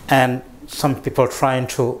 and some people trying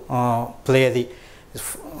to play the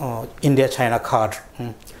India-China card.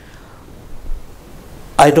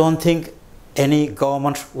 I don't think any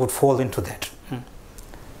government would fall into that.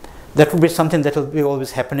 That would be something that will be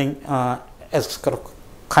always happening as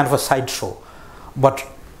kind of a sideshow. But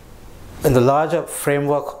in the larger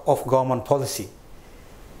framework of government policy,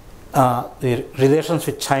 the relations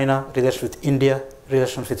with China, relations with India,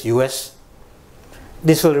 relations with US,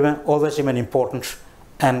 this will always remain important,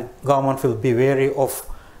 and government will be wary of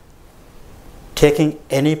taking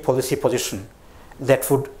any policy position that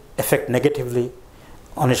would affect negatively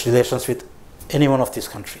on its relations with any one of these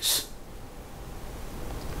countries.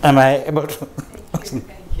 Am I able to? Thank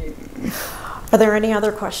you. Are there any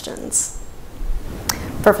other questions?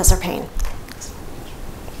 Professor Payne.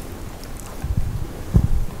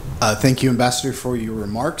 Thank you, Ambassador, for your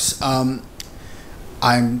remarks.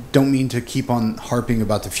 I don't mean to keep on harping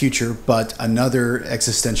about the future, but another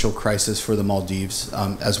existential crisis for the Maldives,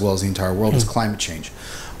 as well as the entire world, is climate change.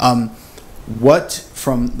 What,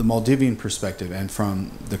 from the Maldivian perspective and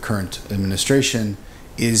from the current administration,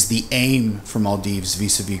 is the aim for Maldives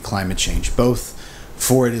vis-a-vis climate change, both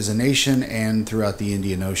for it as a nation and throughout the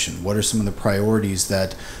Indian Ocean? What are some of the priorities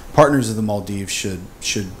that partners of the Maldives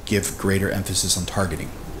should give greater emphasis on targeting?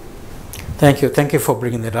 Thank you. Thank you for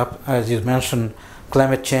bringing that up. As you mentioned,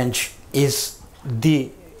 climate change is the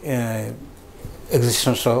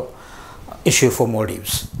existential issue for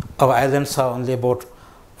Maldives. Our islands are only about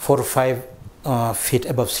 4 to 5 feet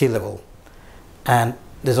above sea level, and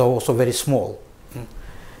these are also very small.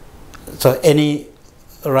 So any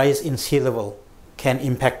rise in sea level can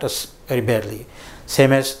impact us very badly.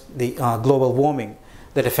 Same as the global warming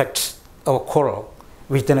that affects our coral,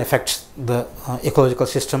 which then affects the ecological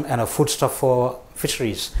system and our foodstuff for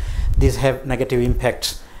fisheries. These have negative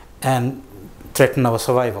impacts and threaten our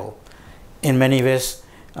survival. In many ways,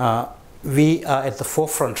 we are at the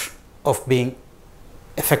forefront of being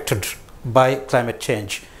affected by climate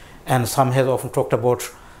change, and some have often talked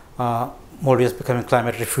about Maldives becoming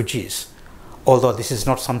climate refugees, although this is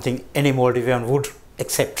not something any Maldivian would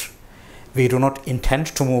accept. We do not intend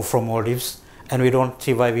to move from Maldives, and we don't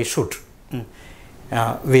see why we should.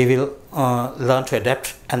 We will learn to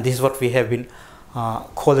adapt, and this is what we have been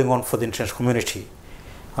calling on for the international community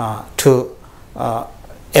to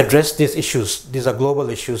address these issues. These are global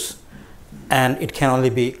issues, and it can only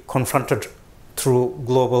be confronted through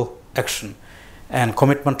global action and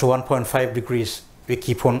commitment to 1.5 degrees. We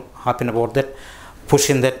keep on harping about that,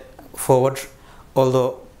 pushing that forward,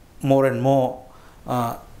 although more and more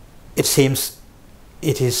it seems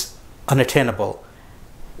it is unattainable.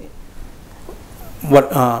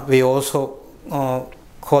 What we also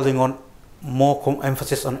calling on more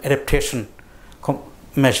emphasis on adaptation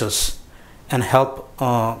measures and help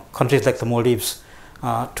countries like the Maldives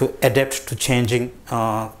to adapt to changing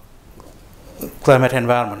climate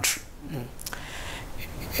environment.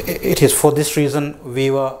 It is for this reason we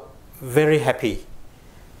were very happy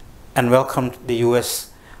and welcomed the US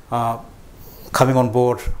coming on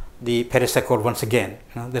board the Paris Accord once again.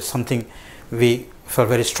 That's something we felt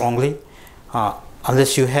very strongly.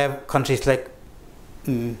 Unless you have countries like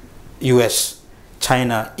US,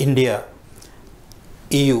 China, India,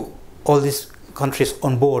 EU, all these countries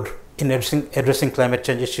on board in addressing climate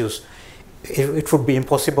change issues, it would be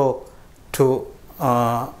impossible to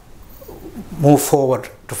move forward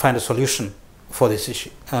to find a solution for this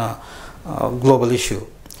issue, global issue.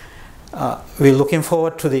 We're looking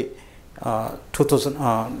forward to the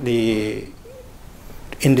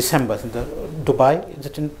in December, in the Dubai, is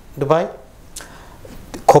it in Dubai?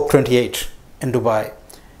 COP28 in Dubai,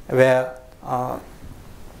 where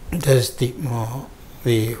there's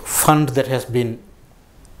the fund that has been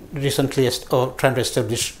recently trying to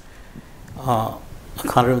establish. I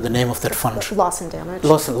can't remember the name of that fund. Loss and damage.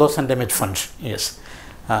 Loss and damage fund, yes.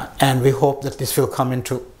 And we hope that this will come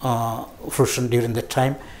into fruition during that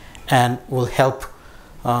time and will help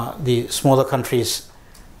the smaller countries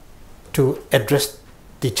to address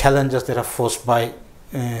the challenges that are forced by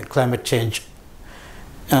climate change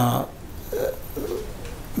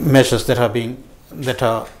measures that are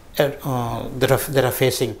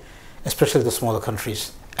facing, especially the smaller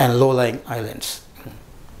countries and low-lying islands.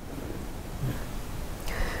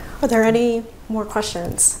 Are there any more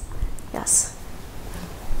questions? Yes.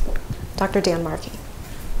 Dr. Dan Markey.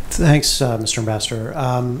 Thanks, Mr. Ambassador.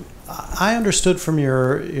 I understood from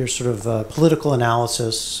your sort of political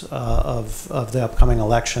analysis of the upcoming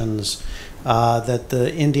elections that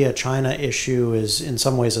the India-China issue is in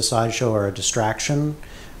some ways a sideshow or a distraction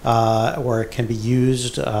or it can be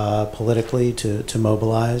used politically to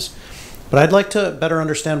mobilize. But I'd like to better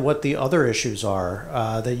understand what the other issues are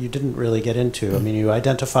that you didn't really get into. I mean, you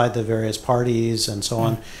identified the various parties and so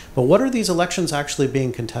on, but what are these elections actually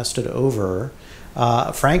being contested over?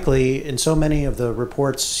 Frankly, in so many of the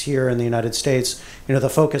reports here in the United States, the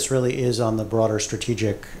focus really is on the broader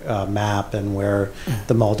strategic map and where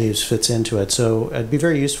the Maldives fits into it. So it'd be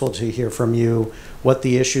very useful to hear from you what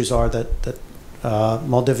the issues are that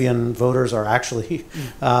Maldivian voters are actually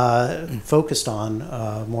focused on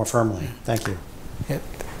more firmly. Thank you. Yeah.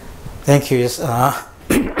 Thank you. Yes.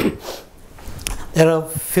 There are a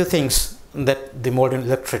few things that the Maldivian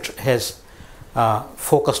electorate has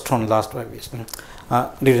focused on last 5 years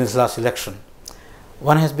during this last election.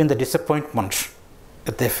 One has been the disappointment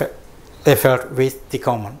that they felt with the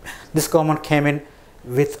government. This government came in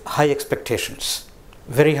with high expectations,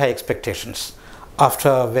 very high expectations, after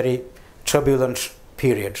a very turbulent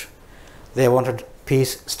period. They wanted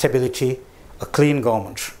peace, stability, a clean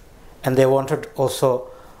government, and they wanted also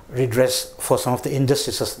redress for some of the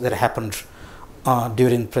injustices that happened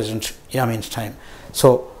during President Yamin's time.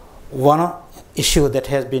 So one issue that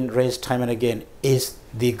has been raised time and again is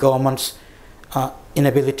the government's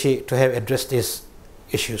inability to have addressed these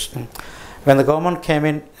issues. When the government came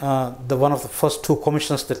in, one of the first two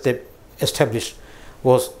commissions that they established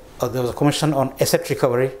was there was a commission on asset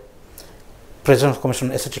recovery, Presidential Commission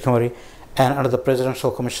on Asset Recovery, and under the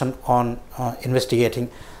Presidential Commission on investigating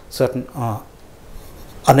certain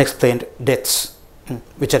unexplained deaths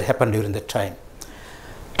which had happened during that time.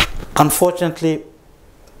 Unfortunately,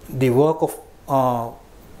 the work of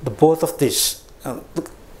both of these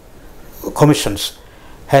commissions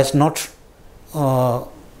has not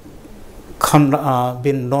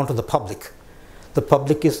been known to the public. The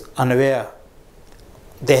public is unaware.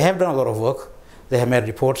 They have done a lot of work, they have made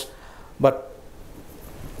reports, but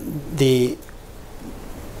the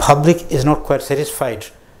public is not quite satisfied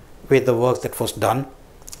with the work that was done,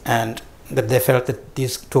 and that they felt that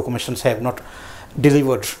these two commissions have not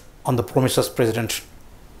delivered on the promises President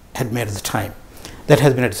had made at the time. That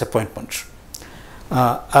has been a disappointment.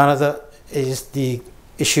 Another is the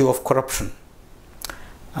issue of corruption.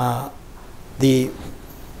 The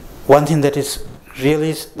one thing that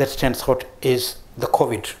stands out is the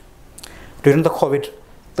COVID. During the COVID,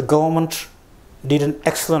 the government did an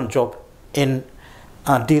excellent job in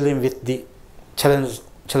dealing with the challenges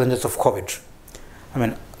of COVID. I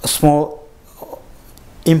mean, a small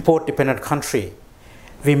import-dependent country,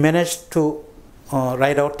 we managed to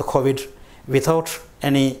ride out the COVID without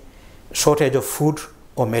any shortage of food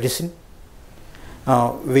or medicine.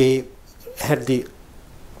 We had the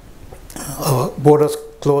borders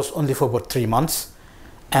closed only for about 3 months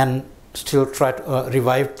and still tried to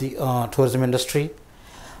revive the tourism industry.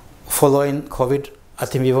 Following COVID, I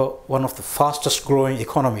think we were one of the fastest growing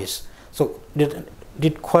economies. So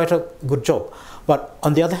did quite a good job. But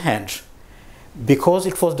on the other hand, because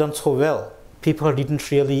it was done so well, people didn't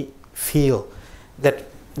really feel that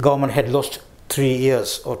government had lost 3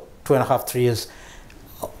 years or 2.5, 3 years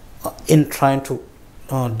in trying to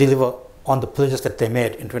deliver on the pledges that they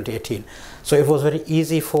made in 2018. So it was very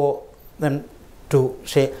easy for them to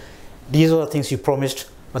say, these are the things you promised,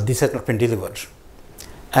 but this has not been delivered.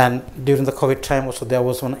 And during the COVID time also, there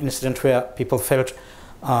was one incident where people felt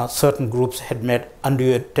certain groups had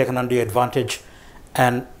taken undue advantage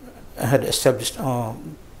and had established, sort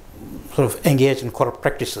of engaged in corrupt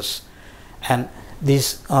practices. And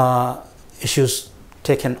these issues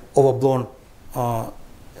taken overblown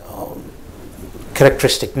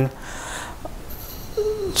characteristic.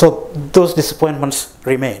 So those disappointments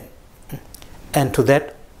remain. And to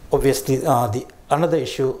that, obviously, the another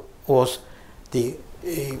issue was the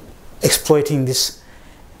exploiting this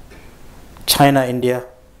China-India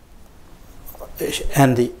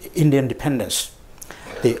and the Indian dependence.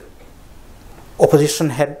 The opposition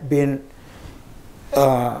had been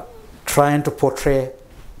trying to portray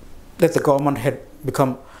that the government had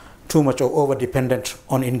become too much or over-dependent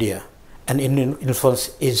on India, and Indian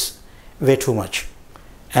influence is way too much.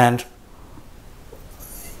 And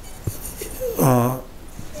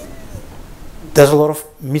there's a lot of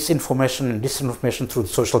misinformation and disinformation through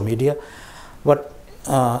social media, but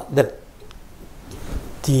that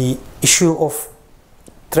the issue of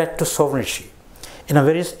threat to sovereignty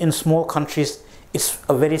in small countries is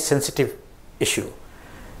a very sensitive issue.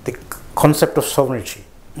 The concept of sovereignty,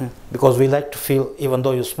 because we like to feel, even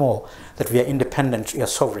though you're small, that we are independent, we are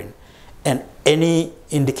sovereign, and any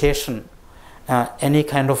indication, any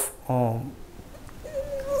kind of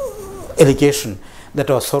allegation that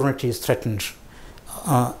our sovereignty is threatened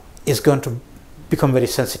is going to become very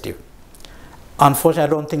sensitive. unfortunately, I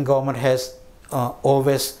don't think government has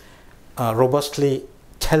always robustly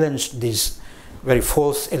challenged these very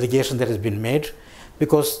false allegations that has been made,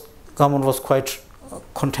 because government was quite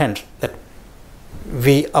content that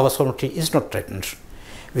our sovereignty is not threatened.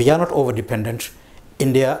 We are not over-dependent.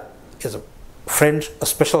 India is a friend, a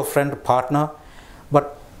special friend, a partner,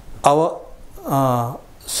 but our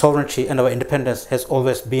sovereignty and our independence has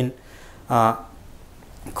always been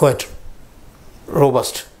quite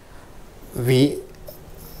robust.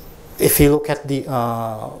 If you look at the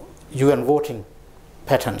UN voting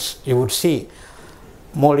patterns, you would see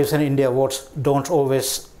Maldives and India votes don't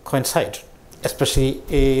always coincide, especially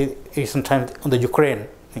in recent times on the Ukraine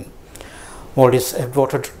thing. Maldives have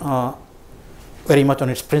voted very much on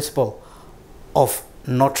its principle of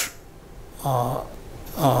not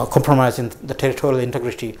compromising the territorial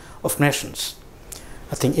integrity of nations.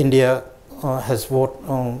 I think India has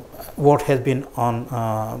vote has been on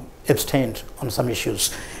abstained on some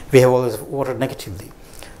issues. We have always voted negatively.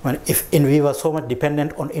 If we were so much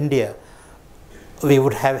dependent on India, we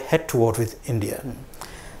would have had to vote with India.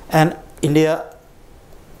 And India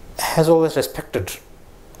has always respected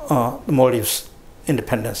the Maldives'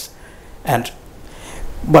 independence.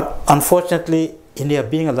 But unfortunately, India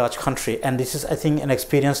being a large country, and this is, I think,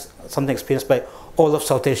 something experienced by all of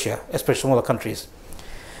South Asia, especially smaller countries.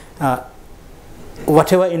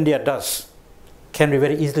 Whatever India does can be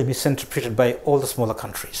very easily misinterpreted by all the smaller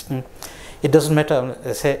countries. It doesn't matter,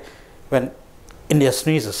 say, when India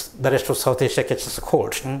sneezes, the rest of South Asia catches a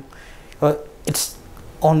cold. It's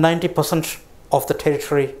on 90% of the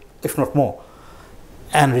territory, if not more,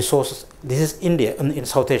 and resources. This is India in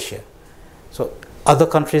South Asia. So other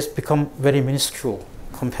countries become very minuscule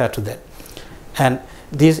compared to that. And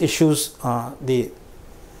these issues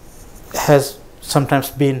has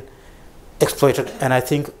sometimes been exploited, and I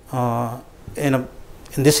think in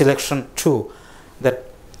this election too, that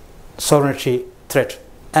sovereignty threat,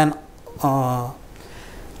 and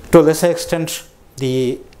to a lesser extent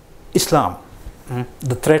the Islam,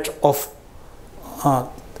 the threat of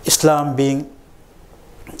Islam being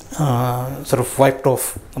sort of wiped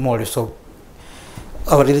off the Maldives. So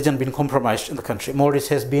our religion being compromised in the country. Maldives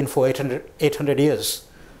has been for 800 years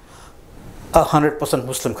 100%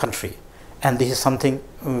 Muslim country, and this is something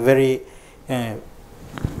very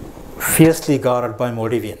fiercely guarded by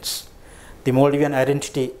Maldivians. The Maldivian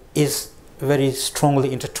identity is very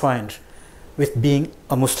strongly intertwined with being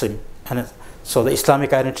a Muslim, and so the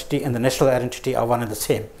Islamic identity and the national identity are one and the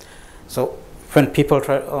same. So when people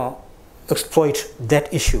try to exploit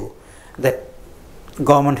that issue, that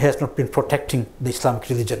government has not been protecting the Islamic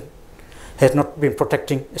religion, has not been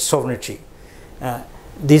protecting sovereignty,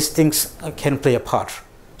 these things can play a part,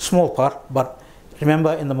 small part, but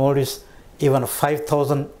remember in the Maldives, even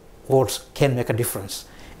 5,000 votes can make a difference.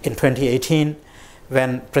 In 2018,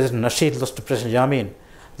 when President Nasheed lost to President Yamin,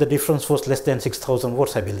 the difference was less than 6,000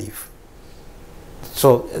 votes, I believe.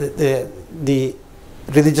 So the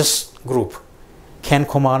religious group can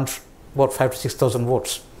command about 5,000 to 6,000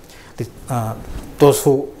 votes. Those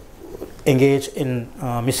who engage in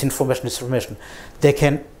misinformation, disinformation, they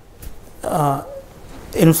can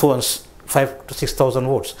influence 5,000 to 6,000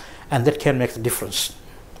 votes, and that can make the difference.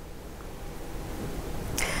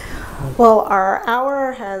 Well, our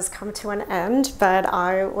hour has come to an end, but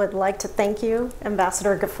I would like to thank you,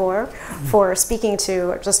 Ambassador Ghafoor, for speaking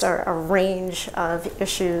to just a range of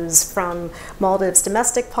issues from Maldives'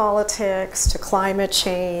 domestic politics to climate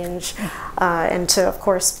change and to, of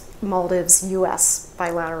course, Maldives-U.S.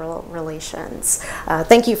 bilateral relations.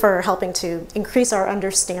 Thank you for helping to increase our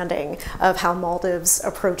understanding of how Maldives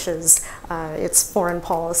approaches its foreign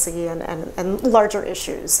policy and larger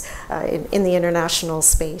issues in the international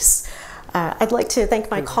space. I'd like to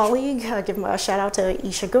thank my colleague, give a shout out to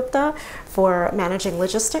Isha Gupta for managing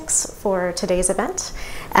logistics for today's event.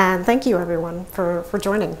 And thank you everyone for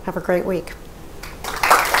joining. Have a great week.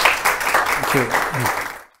 Thank you.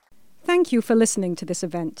 Thank you for listening to this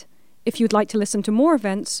event. If you'd like to listen to more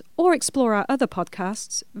events or explore our other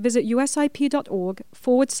podcasts, visit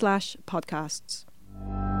usip.org/podcasts.